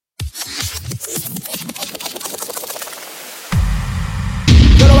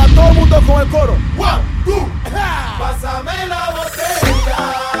Pero va todo el mundo con el coro. One, two, pásame la botella.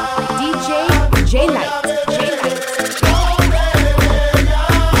 DJ JLITE.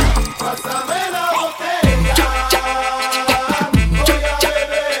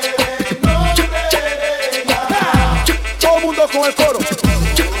 Con el coro,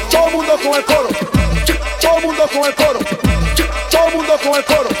 todo el mundo con el coro, todo el mundo con el coro, todo el mundo con el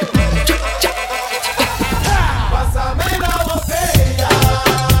coro. Pásame la botella,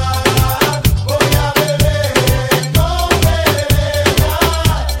 voy a beber, no bebella.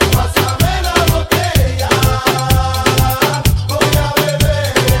 Pásame la botella, voy a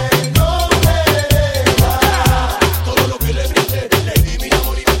beber, no bebella. Todo lo que le brinde, le di mi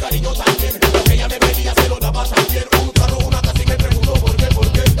amor y mi cariño también. Lo que ella me pedía se lo daba también. Un carro, una casa y me pregunto por qué.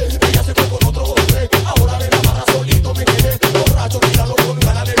 Ella se fue con otro hombre, ahora me la barra solito me quedé. Borracho, míralo con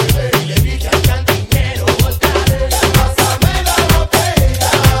ganas de beber. Y le dije al cantinero, otra vez. Pásame la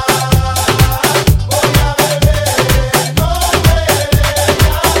botella, voy a beber, no bebella.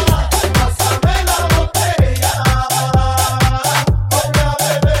 Pásame la botella, voy a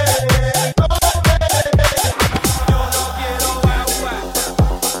beber, no bebella. Yo no quiero agua.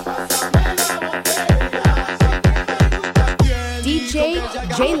 DJ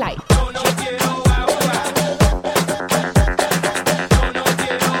JLITE.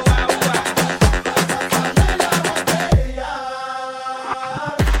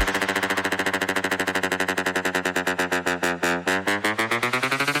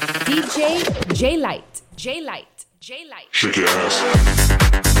 DJ JLITE. JLITE. JLITE. Shake your ass.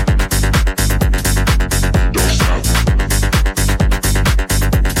 Don't stop.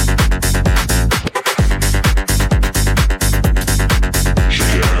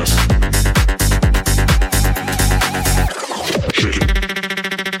 Shake your ass. Shake it.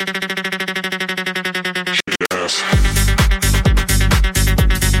 Shake your ass.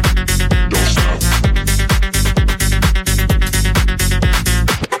 Don't stop.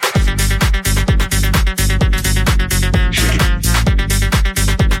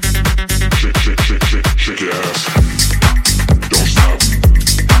 Shake your ass. Don't stop.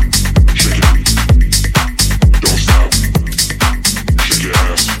 Shake it. Don't stop. Shake your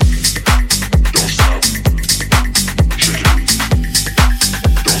ass. Don't stop. Shake it.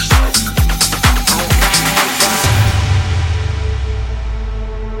 Don't stop.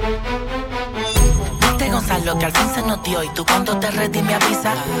 Viste, Gonzalo, que al fin se nos dio. Y tú cuando te ready me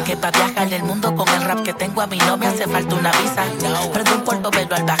avisa que pa' viajar el mundo con el rap que tengo a mí no me hace falta una visa. Prende un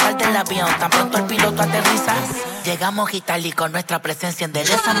portobelo al bajar del avión, tan pronto el piloto aterriza. Llegamos y tal y con nuestra presencia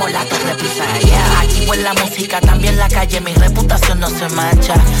enderezamos la torre pisa. Yeah, aquí en la música, también la calle, mi reputación no se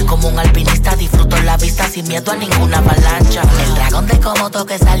mancha. Como un alpinista disfruto la vista sin miedo a ninguna avalancha. El dragón de Komodo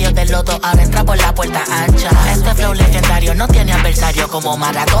que salió del lodo ahora entra por la puerta ancha. Este flow legendario no tiene adversario como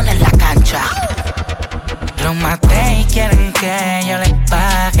Maradona en la cancha. Los maté y quieren que yo les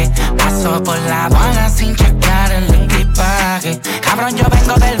pague. Paso por la aduana sin checar el equipaje. Cabrón, yo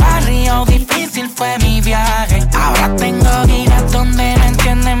vengo del barrio, difícil fue mi viaje. Ahora tengo giras donde no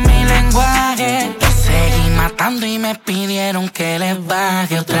entienden mi lenguaje. Los seguí matando y me pidieron que les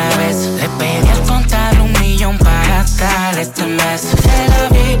baje otra vez. Les pedí al contar 1 millón para gastar este mes. Se la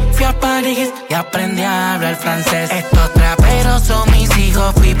vi, fui a París y aprendí a hablar francés. Estos traperos son mis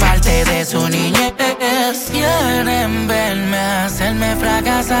hijos, fui parte de su niñez. Quieren verme hacerme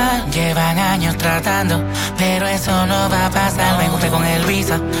fracasar. Llevan años tratando, pero eso no va a pasar. Me junté con el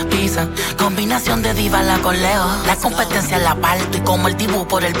Visa. Combinación de diva la con Leo. La competencia la parto y como el dibujo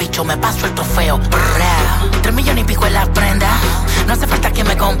por el bicho me paso el trofeo. 3 millones y pico en las prendas. No hace falta que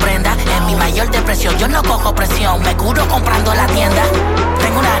me comprenda. En mi mayor depresión yo no cojo presión. Me curo comprando la tienda.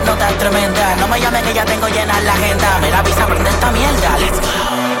 Tengo una nota tremenda. No me llamen que ya tengo llena la agenda. Me la Visa, prende esta mierda. Let's go.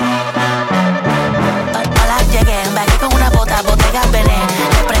 Llegué, embarqué con una botella vené.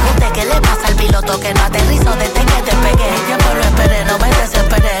 Le pregunté qué le pasa al piloto que no aterrizó desde que despegué. El tiempo lo esperé, no me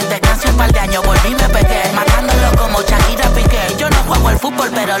desesperé. Descansé un par de años, volví y me pegué. Matándolo como Shakira Piqué. Yo no juego al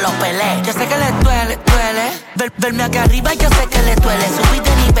fútbol, pero lo pelé. Yo sé que les duele verme acá arriba, yo sé que les duele. Subí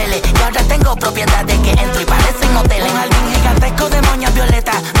de niveles y ahora tengo propiedades que entro y parecen hoteles. Un jardín gigantesco de moñas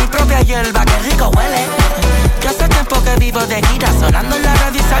violeta. Mi propia hierba, que rico huele. Yo hace tiempo que vivo de gira, sonando en la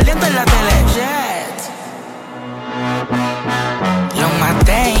radio y saliendo en la tele. Los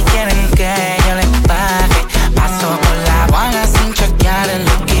maté y quieren que yo les pague. Paso por la aduana sin chequear el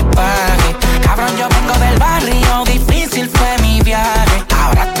equipaje. Cabrón, yo vengo del barrio, difícil fue mi viaje.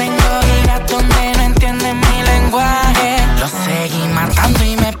 Ahora tengo giras donde no entienden mi lenguaje. Los seguí matando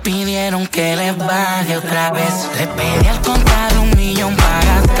y me pidieron que les baje otra vez. Les pedí al contar 1 millón para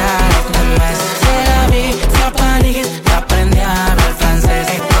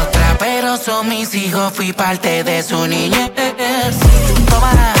fui parte de su niñez.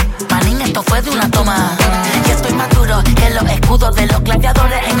 Toma, manín, esto fue de una toma. Y estoy más duro que los escudos de los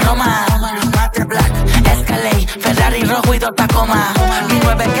gladiadores en Roma. Master Black, Escalade, Ferrari rojo y dos Tacoma. Mi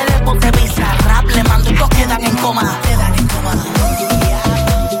 9 que le puse visa, rap le mando y dos quedan en coma.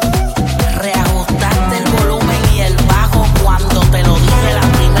 Reajustaste el volumen y el bajo cuando te lo dije la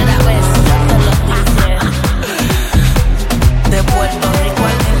primera vez. Ya te lo dije. De Puerto Rico a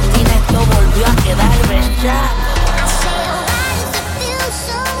Argentina esto volvió a quedar bellaco.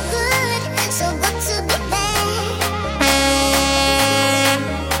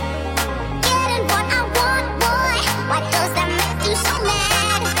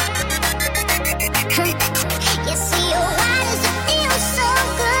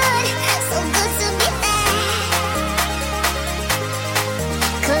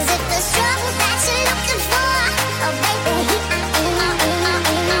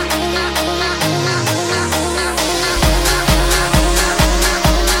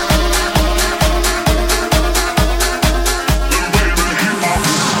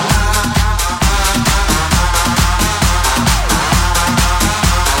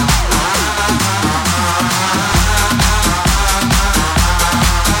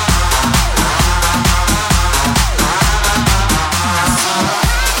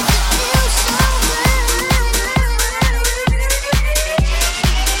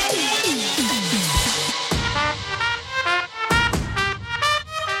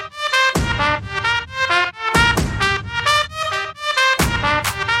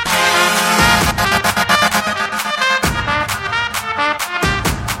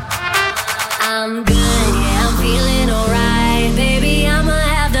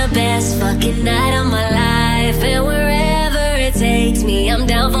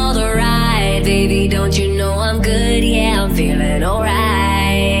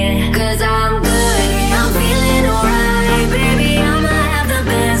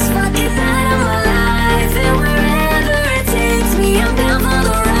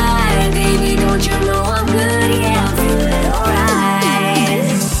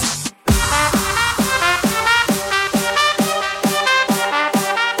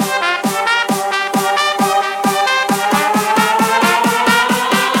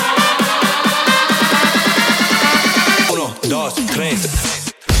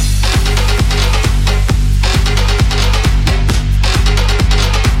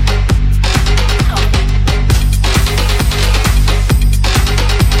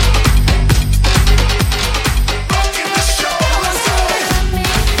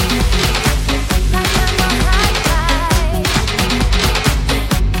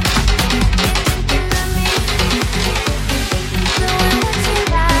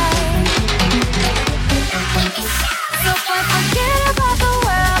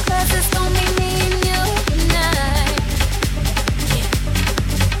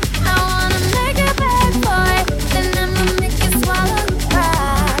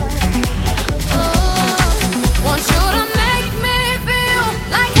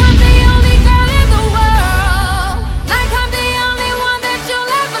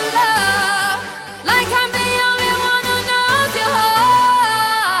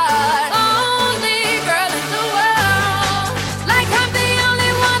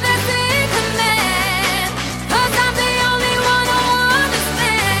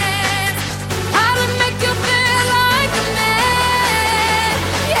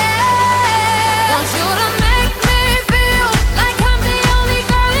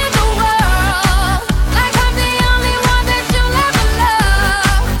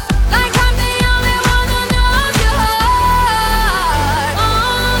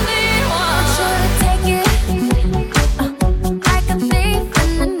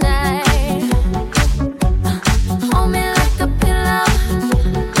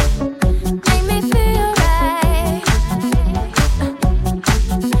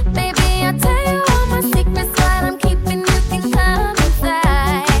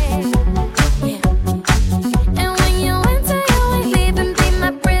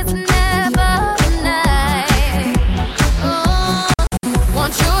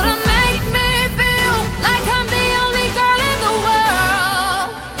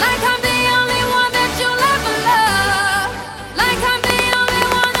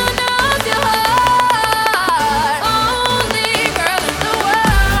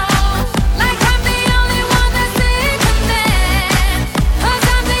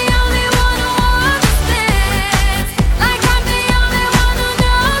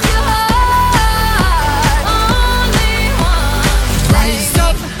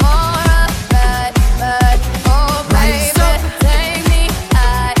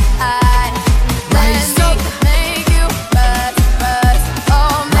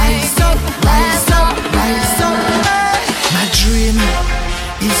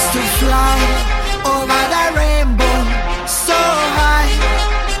 is to fly over the rainbow so high.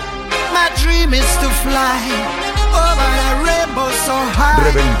 My dream is to fly over the rainbow so high.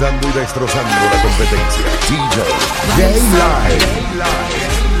 Reventando y destrozando la competencia. JLITE.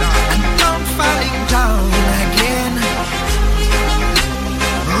 And I'm falling down again.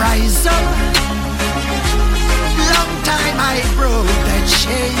 Rise up. Long time I broke the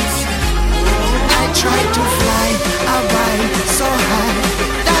chains. I tried to fly away so high,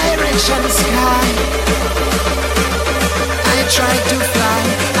 direction sky. I tried to fly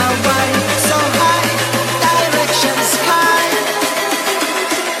away so high, direction sky.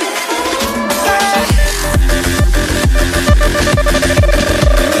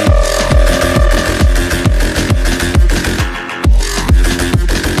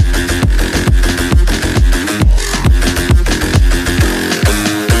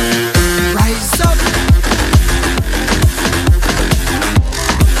 Rise up.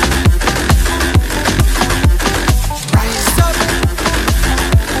 Rise up.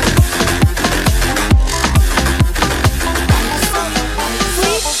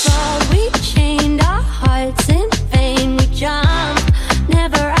 We fall, we chained our hearts in vain. We jumped,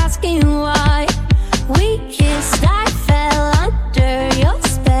 never asking why. We kissed, I fell under your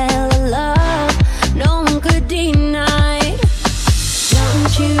spell of love. No one could deny.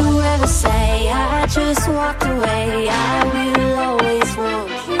 Don't you ever say I just walked away. I will always want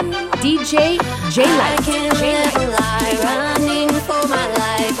you. DJ I JLITE. can't live a lie, running for my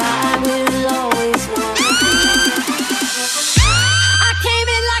life. I will always want you. I came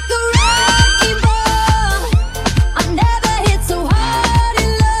in like a wrecking ball. I never hit so hard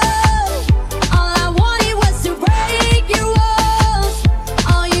in love. All I wanted was to break your walls.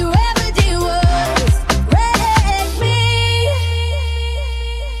 All you ever did was wreck me.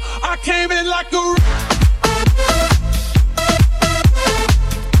 I came in like a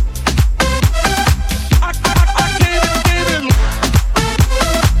I came in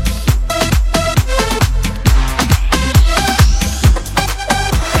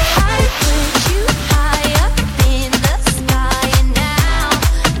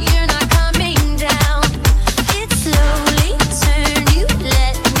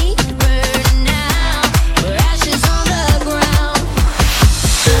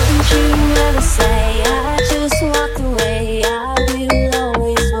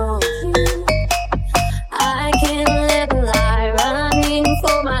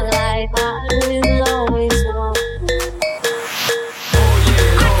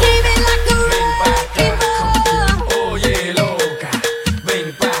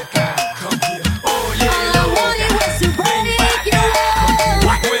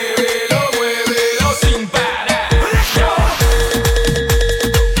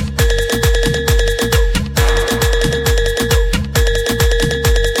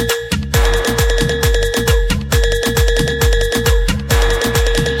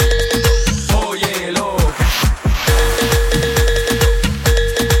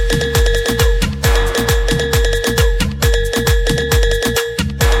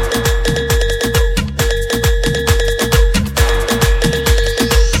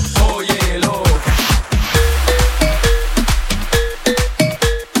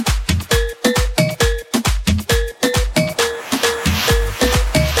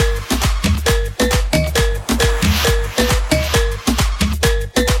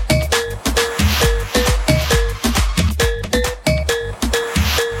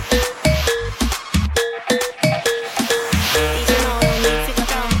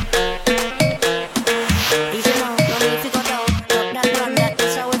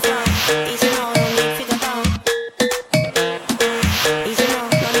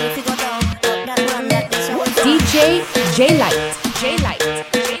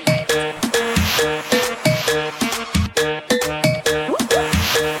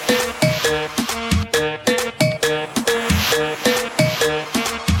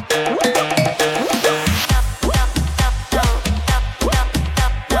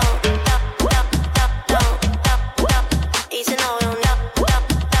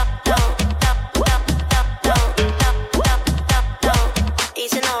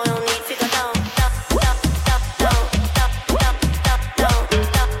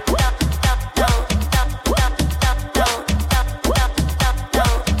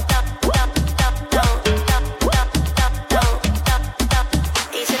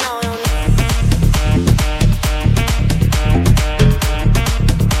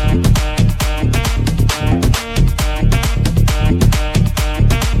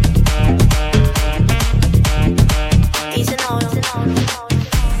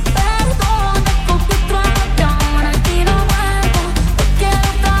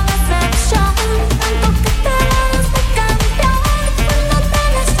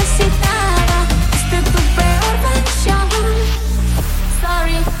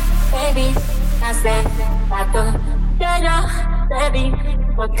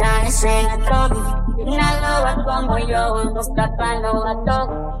tipo traes en el trono. Una loba como yo nos tapando a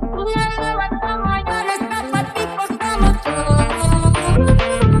todos. Una loba como yo les tapa a tipos como tú.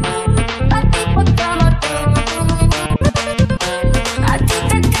 A tipos como tú. A ti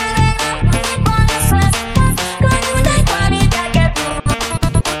te quedará con eso estás con una igualita que tú.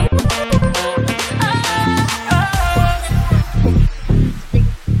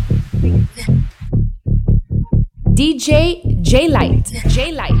 DJ JLITE.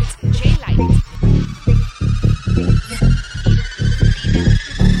 JLITE. JLITE.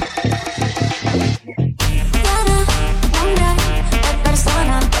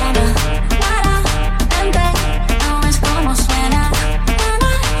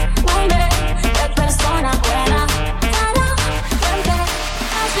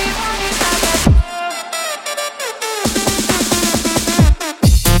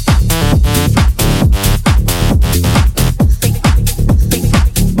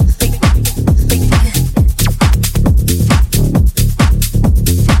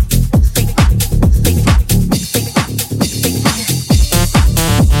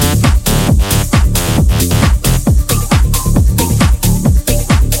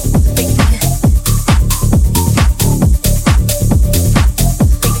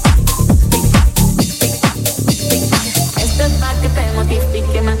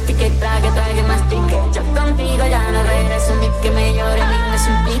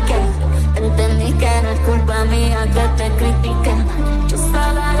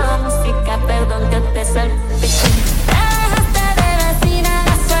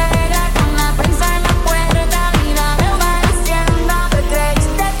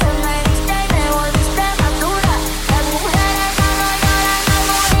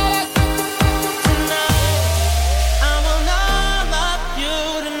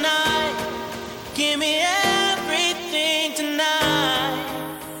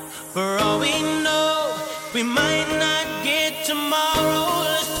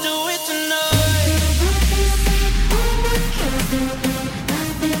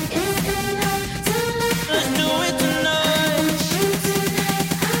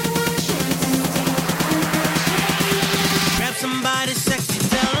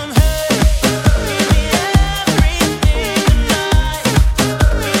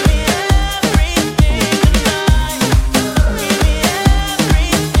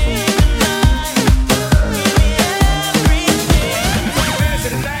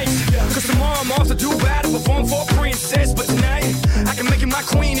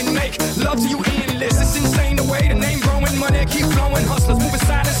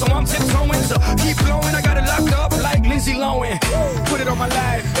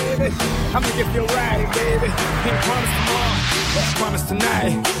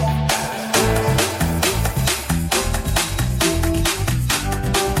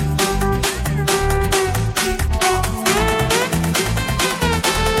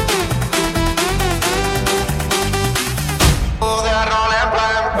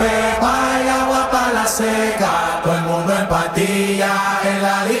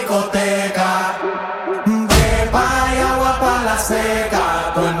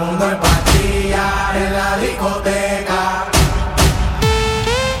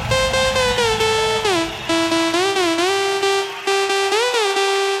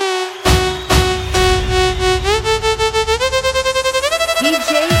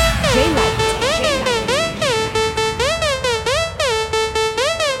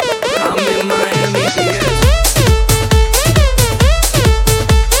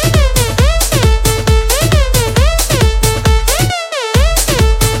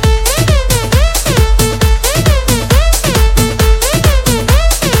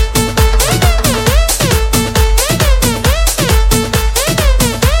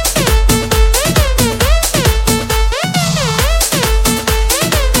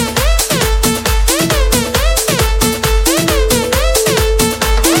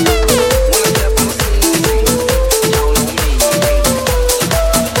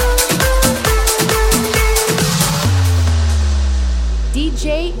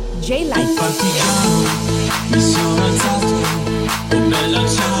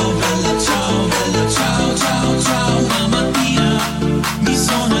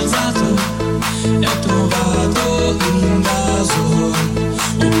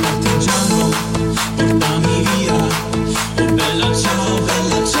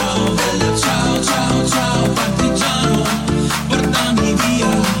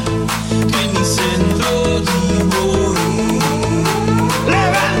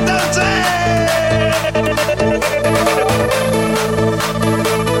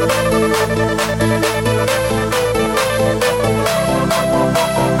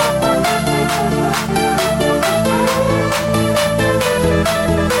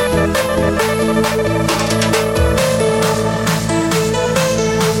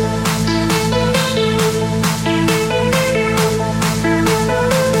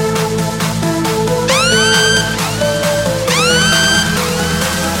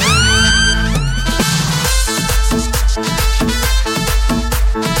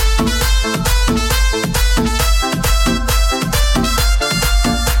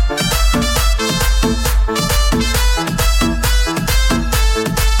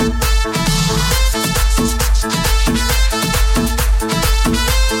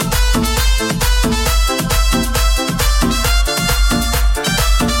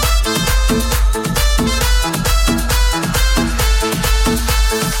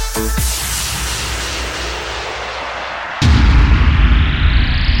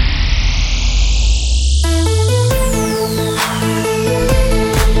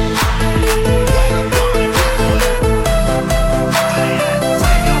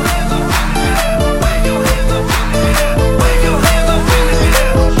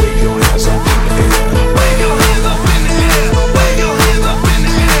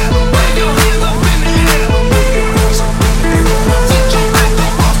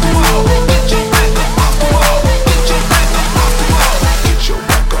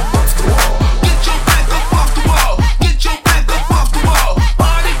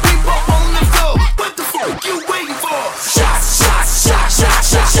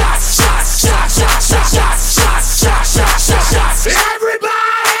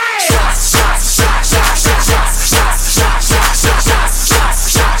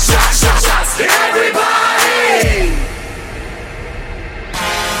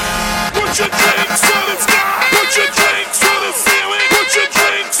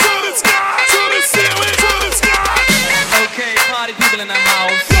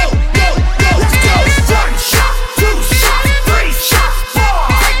 house.